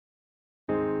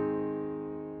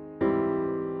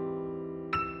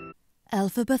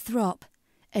Elphaba Thropp,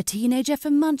 a teenager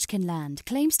from Munchkinland,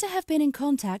 claims to have been in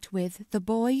contact with the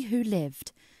boy who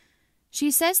lived.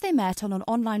 She says they met on an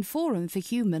online forum for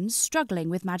humans struggling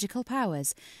with magical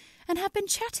powers and have been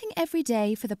chatting every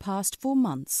day for the past 4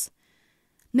 months.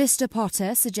 Mr.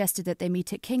 Potter suggested that they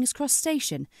meet at King's Cross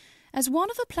Station, as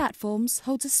one of the platforms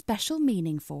holds a special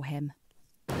meaning for him.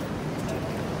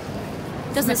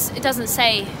 It doesn't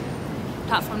say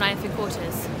platform 9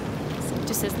 3/4. It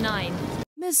just says 9.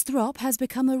 Ms. Thropp has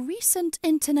become a recent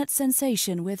internet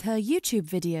sensation with her YouTube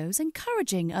videos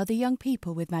encouraging other young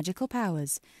people with magical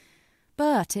powers.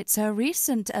 But it's her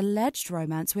recent alleged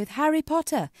romance with Harry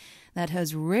Potter that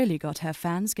has really got her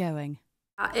fans going.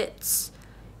 It's,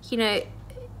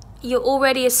 you're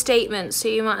already a statement, so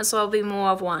you might as well be more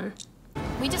of one.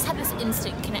 We just had this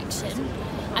instant connection.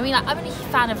 I mean, I'm a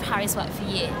fan of Harry's work for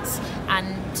years,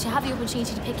 and to have the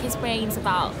opportunity to pick his brains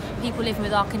about people living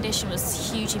with our condition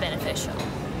was hugely beneficial.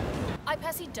 I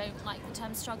personally don't like the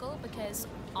term struggle because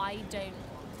I don't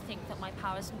think that my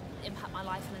powers impact my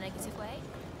life in a negative way.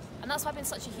 And that's why I've been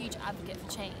such a huge advocate for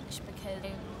change, because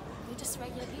we're just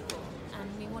regular people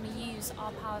and we want to use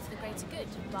our power for the greater good,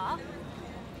 but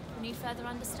we need further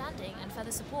understanding and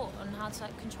further support on how to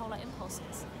control our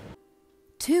impulses.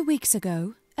 2 weeks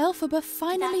ago, Elphaba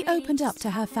finally opened up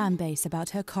to her fan base about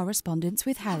her correspondence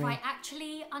with Harry. Have I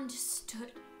actually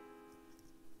understood?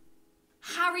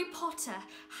 Harry Potter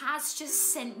has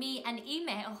just sent me an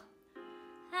email.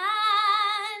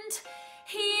 And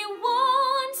he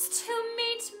wants to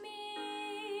meet me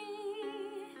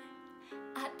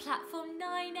at platform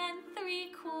 9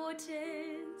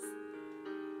 3/4.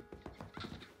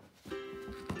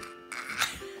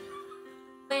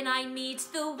 When I meet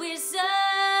the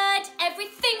wizard,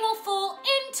 everything will fall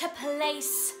into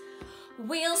place.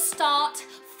 We'll start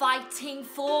fighting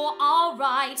for our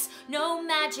rights, no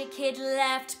magic kid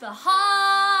left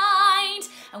behind.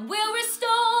 And we'll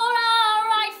restore our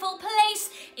rightful place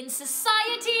in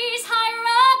society's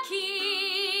hierarchy.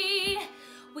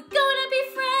 We're gonna be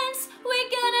friends, we're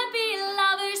gonna be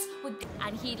lovers.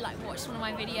 And he watched one of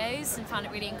my videos and found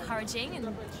it really encouraging,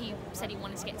 and he said he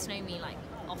wanted to get to know me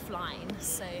offline.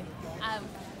 So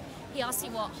he asked me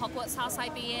what Hogwarts house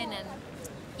I'd be in, and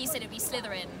he said it'd be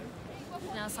Slytherin.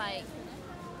 And I was like,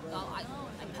 well, I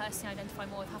personally identify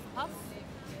more with Hufflepuff.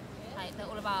 They're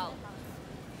all about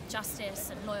justice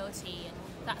and loyalty, and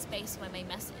that's basically my main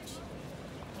message.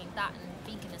 I mean, that and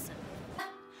veganism.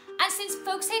 And since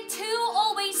folks here too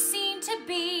always seem to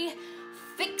be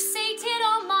fixated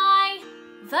on my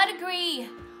verdigris,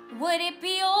 would it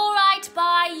be alright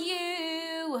by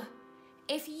you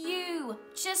if you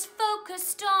just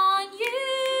focused on you?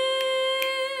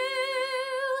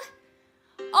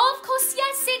 Of course,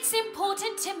 yes, it's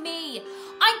important to me.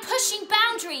 I'm pushing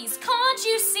boundaries, can't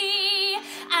you see?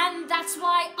 And that's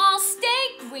why I'll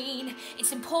stay green.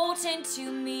 It's important to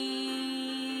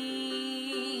me.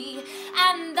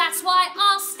 And that's why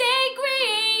I'll stay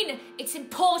green. It's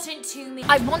important to me.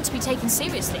 I want to be taken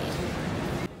seriously.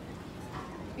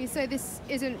 So this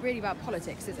isn't really about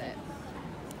politics, is it?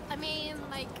 I mean,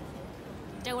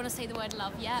 don't want to say the word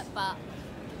love yet, but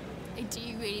I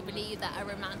do really believe that a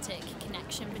romantic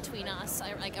connection between us,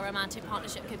 a romantic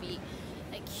partnership, could be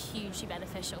hugely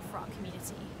beneficial for our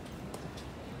community.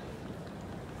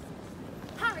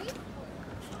 Harry?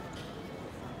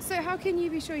 So how can you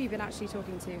be sure you've been actually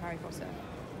talking to Harry Potter?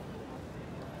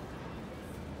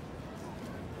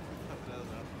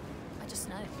 I just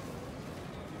know.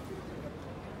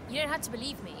 You don't have to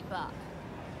believe me, but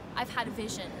I've had a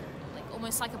vision,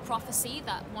 almost like a prophecy,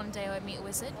 that one day I would meet a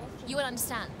wizard. You will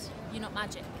understand. You're not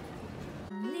magic.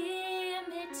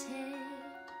 Limited.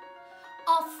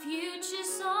 Our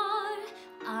futures are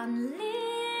unlimited.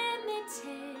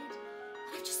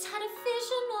 I just had a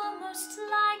vision, almost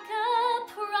like a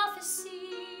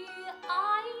prophecy.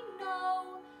 I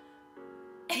know.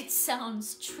 It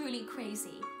sounds truly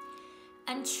crazy.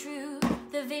 And true,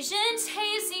 the vision's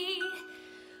hazy.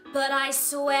 But I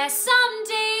swear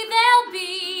someday there'll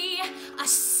be a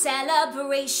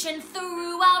celebration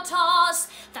throughout Oz.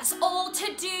 That's all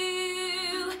to do.